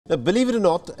Now, believe it or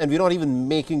not, and we're not even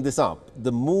making this up,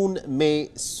 the moon may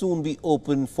soon be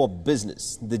open for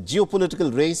business. The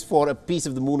geopolitical race for a piece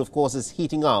of the moon, of course, is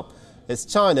heating up as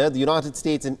China, the United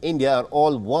States and India are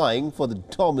all vying for the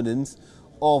dominance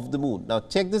of the moon. Now,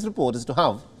 check this report as to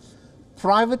how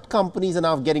private companies are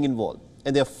now getting involved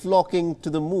and they're flocking to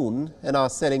the moon and are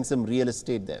selling some real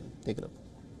estate there. Take a look.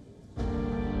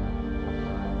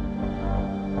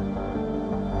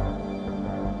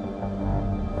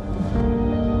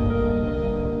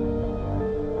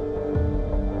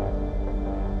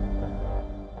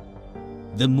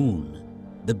 The moon,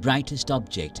 the brightest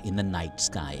object in the night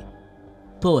sky.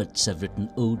 Poets have written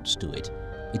odes to it.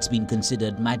 It's been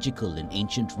considered magical in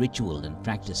ancient ritual and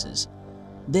practices.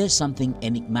 There's something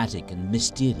enigmatic and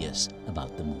mysterious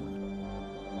about the moon.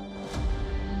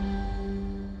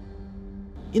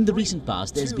 In the recent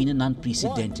past, there's been an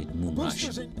unprecedented moon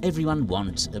rush. Everyone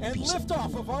wants a piece of the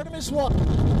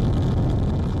moon.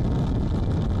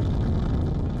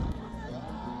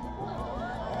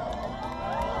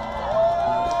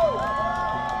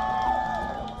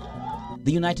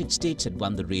 The United States had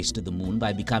won the race to the moon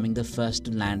by becoming the first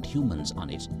to land humans on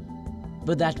it.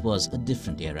 But that was a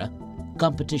different era.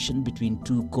 Competition between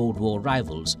two Cold War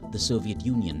rivals, the Soviet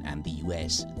Union and the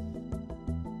US.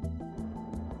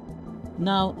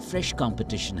 Now, fresh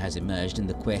competition has emerged in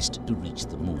the quest to reach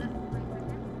the moon.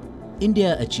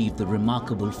 India achieved the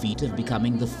remarkable feat of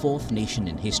becoming the fourth nation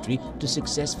in history to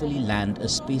successfully land a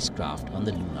spacecraft on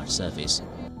the lunar surface.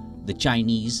 The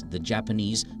Chinese, the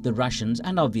Japanese, the Russians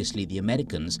and obviously the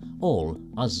Americans all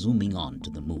are zooming on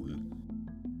to the moon.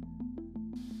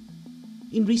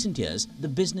 In recent years, the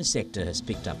business sector has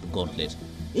picked up the gauntlet.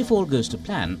 If all goes to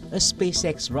plan, a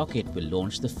SpaceX rocket will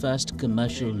launch the first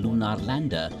commercial lunar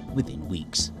lander within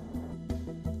weeks.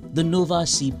 The Nova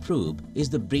C probe is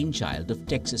the brainchild of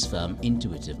Texas firm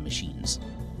Intuitive Machines.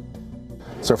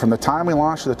 So from the time we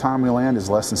launch to the time we land is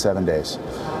less than 7 days.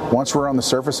 Once we're on the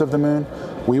surface of the moon,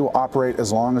 we will operate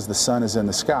as long as the sun is in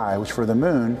the sky, which for the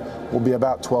moon will be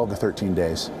about 12 to 13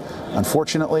 days.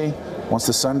 Unfortunately, once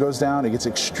the sun goes down, it gets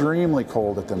extremely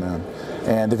cold at the moon,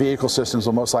 and the vehicle systems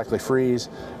will most likely freeze,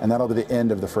 and that'll be the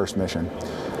end of the first mission.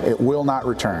 It will not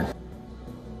return.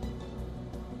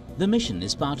 The mission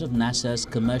is part of NASA's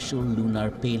Commercial Lunar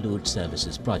Payload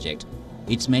Services project.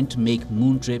 It's meant to make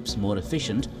moon trips more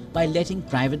efficient by letting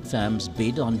private firms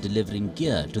bid on delivering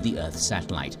gear to the Earth's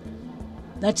satellite.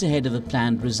 That's ahead of a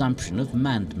planned resumption of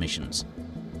manned missions.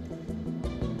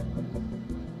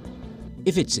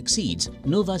 If it succeeds,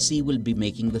 Nova C will be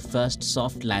making the first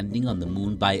soft landing on the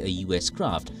moon by a US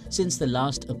craft since the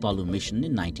last Apollo mission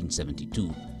in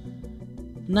 1972.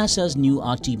 NASA's new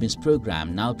Artemis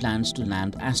program now plans to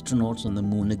land astronauts on the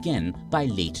moon again by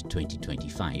late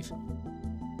 2025.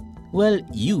 Well,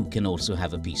 you can also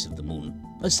have a piece of the moon.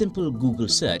 A simple Google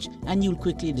search and you'll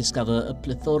quickly discover a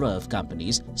plethora of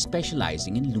companies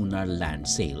specializing in lunar land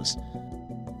sales.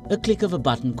 A click of a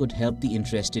button could help the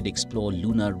interested explore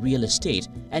lunar real estate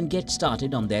and get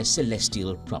started on their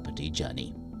celestial property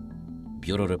journey.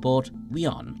 Bureau Report,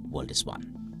 WION World is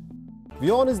One.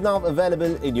 WION is now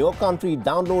available in your country.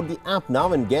 Download the app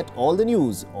now and get all the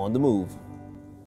news on the move.